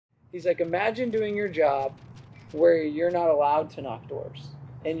he's like, imagine doing your job where you're not allowed to knock doors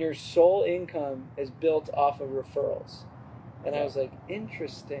and your sole income is built off of referrals. And I was like,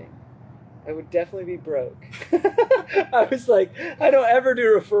 interesting. I would definitely be broke. I was like, I don't ever do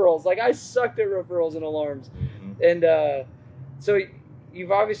referrals. Like, I sucked at referrals and alarms. And so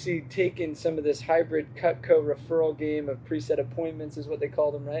you've obviously taken some of this hybrid Cutco referral game of preset appointments is what they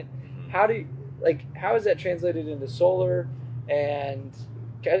call them, right? How is that translated into solar, and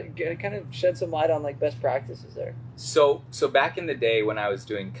kind of shed some light on like best practices there? So back in the day when I was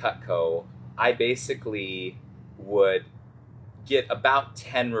doing Cutco, I basically would get about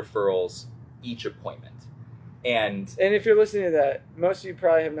 10 referrals each appointment. And if you're listening to that, most of you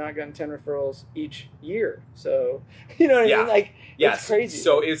probably have not gotten 10 referrals each year. So, you know what I mean? Like, it's crazy.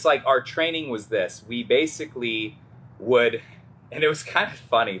 So it's like our training was this. We basically would, and it was kind of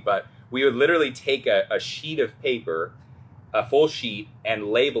funny, but we would literally take a sheet of paper, a full sheet, and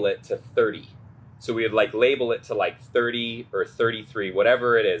label it to 30. So we would like label it to like 30 or 33,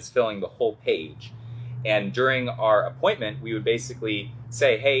 whatever it is, filling the whole page. And during our appointment, we would basically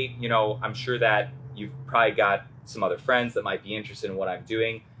say, hey, you know, I'm sure that you've probably got some other friends that might be interested in what I'm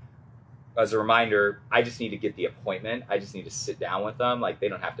doing. As a reminder, I just need to get the appointment. I just need to sit down with them. Like, they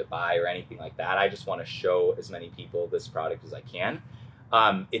don't have to buy or anything like that. I just want to show as many people this product as I can.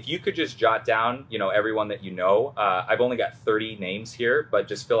 If you could just jot down, you know, everyone that you know. I've only got 30 names here, but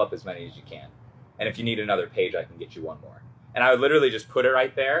just fill up as many as you can. And if you need another page, I can get you one more. And I would literally just put it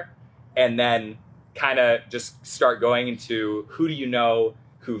right there and then kind of just start going into who do you know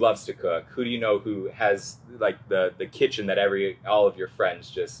who loves to cook? Who do you know who has like the kitchen that all of your friends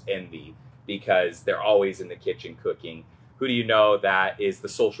just envy because they're always in the kitchen cooking? Who do you know that is the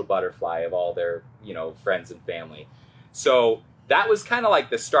social butterfly of all their, you know, friends and family? So that was kind of like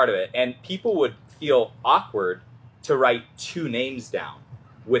the start of it. And people would feel awkward to write 2 names down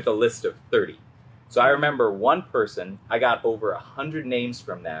with a list of 30. So I remember one person, I got over 100 names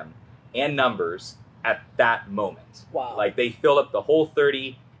from them and numbers at that moment. Wow. Like, they filled up the whole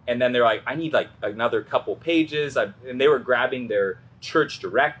 30, and then they're like, I need like another couple pages. And they were grabbing their church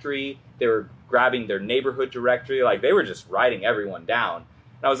directory. They were grabbing their neighborhood directory. Like, they were just writing everyone down.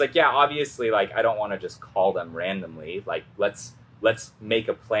 And I was like, yeah, obviously, like, I don't want to just call them randomly. Like, let's make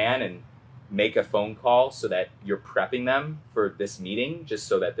a plan and make a phone call so that you're prepping them for this meeting, just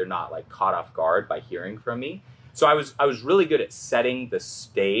so that they're not like caught off guard by hearing from me. So I was really good at setting the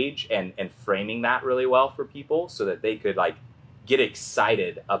stage and framing that really well for people so that they could like get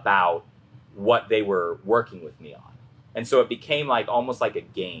excited about what they were working with me on. And so it became like almost like a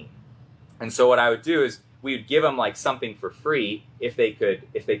game. And so what I would do is we would give them like something for free if they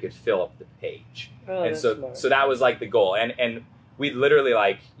could fill up the page. Oh, and so that was like the goal. And we literally,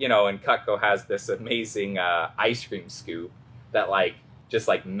 like, you know, and Cutco has this amazing ice cream scoop that like just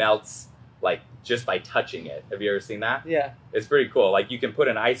like melts like just by touching it. Have you ever seen that? Yeah. It's pretty cool. Like, you can put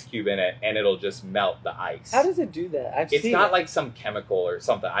an ice cube in it and it'll just melt the ice. How does it do that? It's not like some chemical or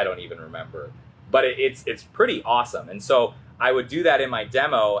something. I don't even remember. But it's pretty awesome. And so I would do that in my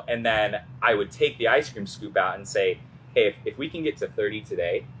demo, and then I would take the ice cream scoop out and say, hey, if we can get to 30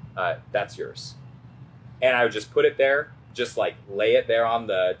 today, that's yours. And I would just put it there, just like lay it there on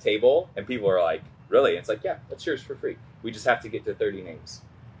the table, and people are like, really? And it's like, yeah, that's yours for free. We just have to get to 30 names.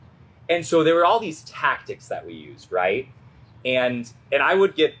 And so there were all these tactics that we used, right? And I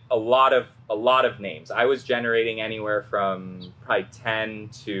would get a lot of names. I was generating anywhere from probably 10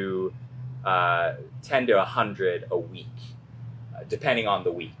 to 100 a week, depending on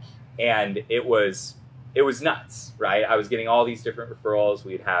the week. And it was nuts, right? I was getting all these different referrals.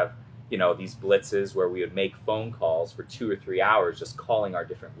 We'd have, you know, these blitzes where we would make phone calls for 2 or 3 hours, just calling our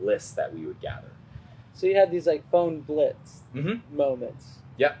different lists that we would gather. So you had these like phone blitz moments.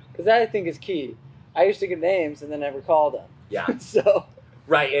 Yep. Because that, I think, is key. I used to get names and then never call them. Yeah. So.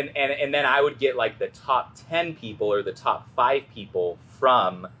 Right, and then I would get like the top 10 people or the top 5 people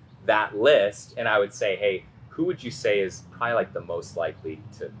from that list, and I would say, hey, who would you say is probably like the most likely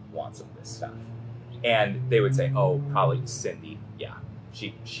to want some of this stuff? And they would say, oh, probably Cindy. Yeah,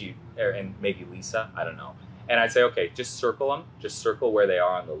 she, and maybe Lisa. I don't know. And I'd say, okay, just circle them. Just circle where they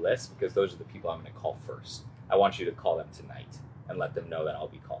are on the list, because those are the people I'm going to call first. I want you to call them tonight and let them know that I'll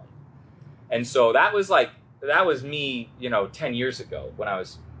be calling. And so that was me, you know, 10 years ago when I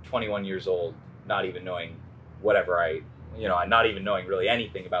was 21 years old, not even knowing not even knowing really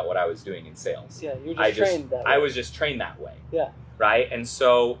anything about what I was doing in sales. Yeah, you were just trained that way. I was just trained that way. Yeah. Right? And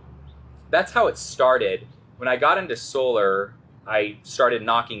so that's how it started. When I got into solar, I started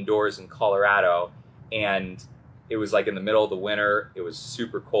knocking doors in Colorado, and it was like in the middle of the winter. It was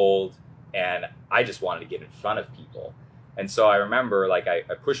super cold, and I just wanted to get in front of people. And so I remember like I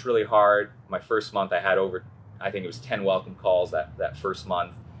pushed really hard. My first month I had over, I think it was 10 welcome calls that first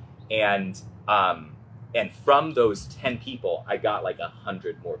month. And from those 10 people, I got like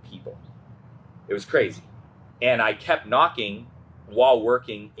 100 more people. It was crazy. And I kept knocking while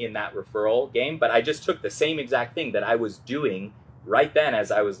working in that referral game, but I just took the same exact thing that I was doing right then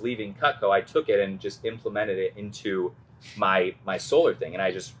as I was leaving Cutco. I took it and just implemented it into my solar thing. And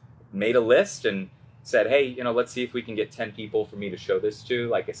I just made a list and said, hey, you know, let's see if we can get 10 people for me to show this to.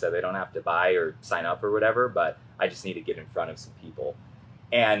 Like I said, they don't have to buy or sign up or whatever, but I just need to get in front of some people.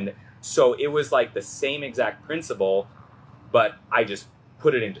 And so it was like the same exact principle, but I just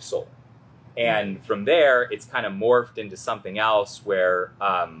put it into solar. And from there, it's kind of morphed into something else where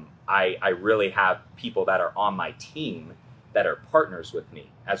I really have people that are on my team that are partners with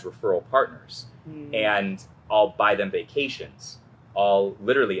me as referral partners. And I'll buy them vacations. I'll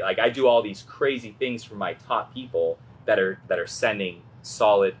literally, like, I do all these crazy things for my top people that are sending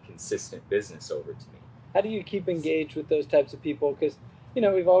solid, consistent business over to me. How do you keep engaged with those types of people? Because, you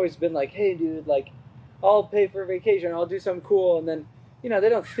know, we've always been like, hey, dude, like, I'll pay for a vacation, I'll do something cool, and then, you know, they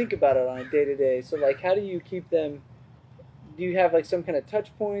don't think about it on a day-to-day. So, like, how do you keep them? Do you have, like, some kind of touch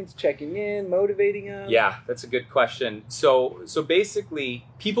points, checking in, motivating them? Yeah, that's a good question. So basically,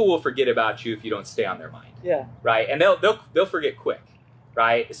 people will forget about you if you don't stay on their mind. Yeah. Right? And they'll forget quick,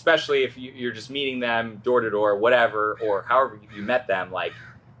 right? Especially if you're just meeting them door to door, whatever, or however you met them. Like,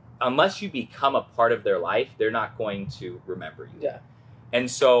 unless you become a part of their life, they're not going to remember you. Yeah. And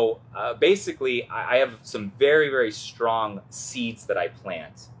so basically, I have some very, very strong seeds that I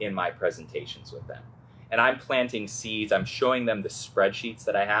plant in my presentations with them. And I'm planting seeds. I'm showing them the spreadsheets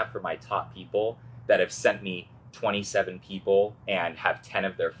that I have for my top people that have sent me 27 people and have 10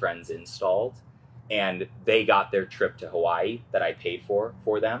 of their friends installed. And they got their trip to Hawaii that I paid for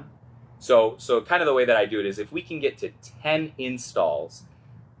them. So kind of the way that I do it is if we can get to 10 installs,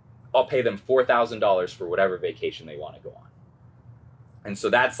 I'll pay them $4,000 for whatever vacation they want to go on. And so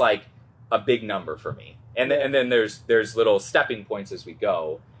that's like a big number for me. And then there's little stepping points as we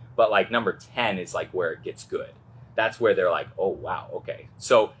go. But like number 10 is like where it gets good. That's where they're like, oh, wow, okay.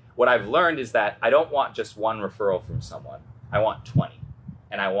 So what I've learned is that I don't want just one referral from someone. I want 20.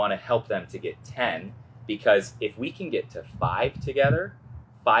 And I want to help them to get 10, because if we can get to 5 together,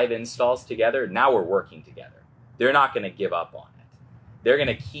 5 installs together, now we're working together. They're not going to give up on it. They're going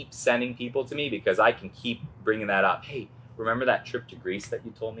to keep sending people to me because I can keep bringing that up. Hey, remember that trip to Greece that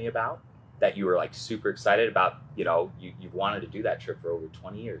you told me about? That you were like super excited about, you know, you wanted to do that trip for over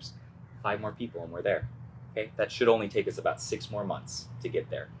 20 years. 5 more people and we're there. Okay, that should only take us about 6 more months to get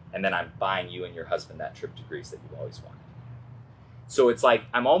there. And then I'm buying you and your husband that trip to Greece that you've always wanted. So it's like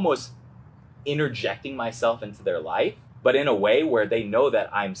I'm almost interjecting myself into their life, but in a way where they know that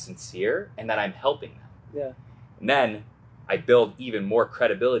I'm sincere and that I'm helping them. Yeah. And then I build even more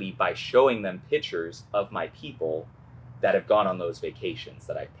credibility by showing them pictures of my people that have gone on those vacations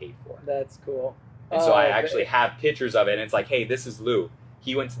that I paid for. That's cool. And so I actually have pictures of it, and it's like, hey, this is Lou.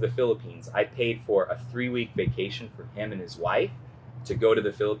 He went to the Philippines. I paid for a 3-week vacation for him and his wife to go to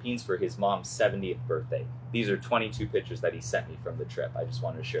the Philippines for his mom's 70th birthday. These are 22 pictures that he sent me from the trip. I just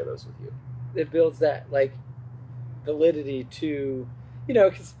wanted to share those with you. It builds that, like, validity to, you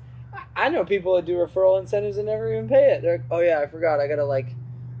know, because I know people that do referral incentives and never even pay it. They're like, oh yeah, I forgot. I got to, like,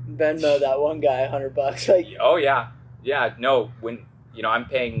 Venmo that one guy $100. Like, oh yeah. Yeah, no, when, you know, I'm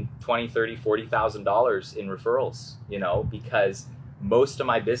paying $20,000, $30,000, $40,000 in referrals, you know, because most of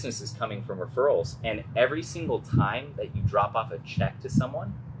my business is coming from referrals. And every single time that you drop off a check to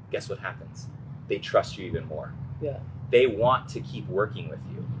someone, guess what happens? They trust you even more. Yeah. They want to keep working with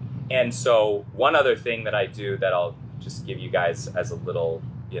you. And so one other thing that I do that I'll just give you guys as a little,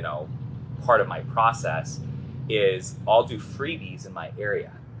 you know, part of my process is I'll do freebies in my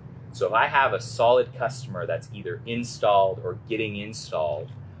area. So if I have a solid customer that's either installed or getting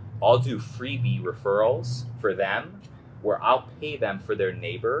installed, I'll do freebie referrals for them where I'll pay them for their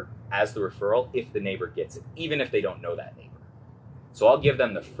neighbor as the referral if the neighbor gets it, even if they don't know that neighbor. So I'll give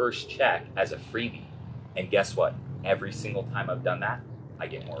them the first check as a freebie. And guess what? Every single time I've done that, I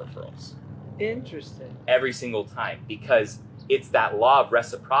get more referrals. Interesting. Every single time, because it's that law of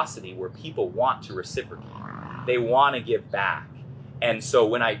reciprocity where people want to reciprocate. They want to give back. And so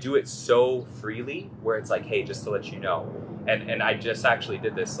when I do it so freely, where it's like, hey, just to let you know, and I just actually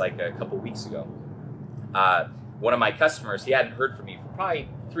did this like a couple weeks ago. One of my customers, he hadn't heard from me for probably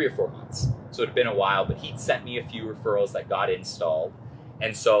 3 or 4 months. So it had been a while, but he'd sent me a few referrals that got installed.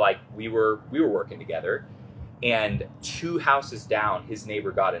 And so like we were working together, and 2 houses down, his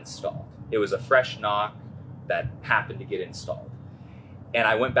neighbor got installed. It was a fresh knock that happened to get installed. And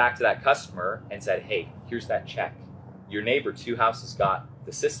I went back to that customer and said, hey, here's that check. your neighbor 2 houses got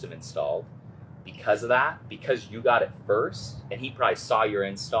the system installed. Because of that, because you got it first, and he probably saw your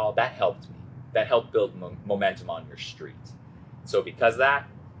install, that helped me. That helped build momentum on your street. So because of that,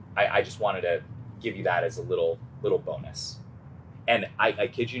 I just wanted to give you that as a little bonus. And I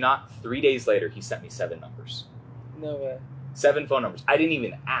kid you not, 3 days later, he sent me 7 numbers. No way. 7 phone numbers. I didn't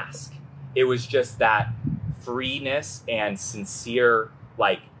even ask. It was just that freeness and sincere,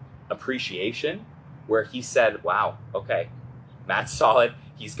 like, appreciation, where he said, wow, okay, Matt's solid.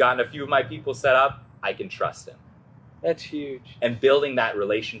 He's gotten a few of my people set up. I can trust him. That's huge. And building that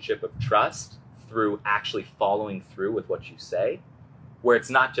relationship of trust through actually following through with what you say, where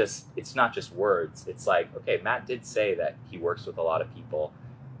it's not just words. It's like, okay, Matt did say that he works with a lot of people.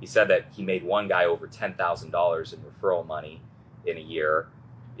 He said that he made one guy over $10,000 in referral money in a year.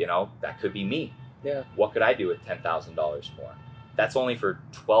 You know, that could be me. Yeah. What could I do with $10,000 more? That's only for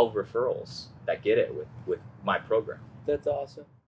 12 referrals that get it with my program. That's awesome.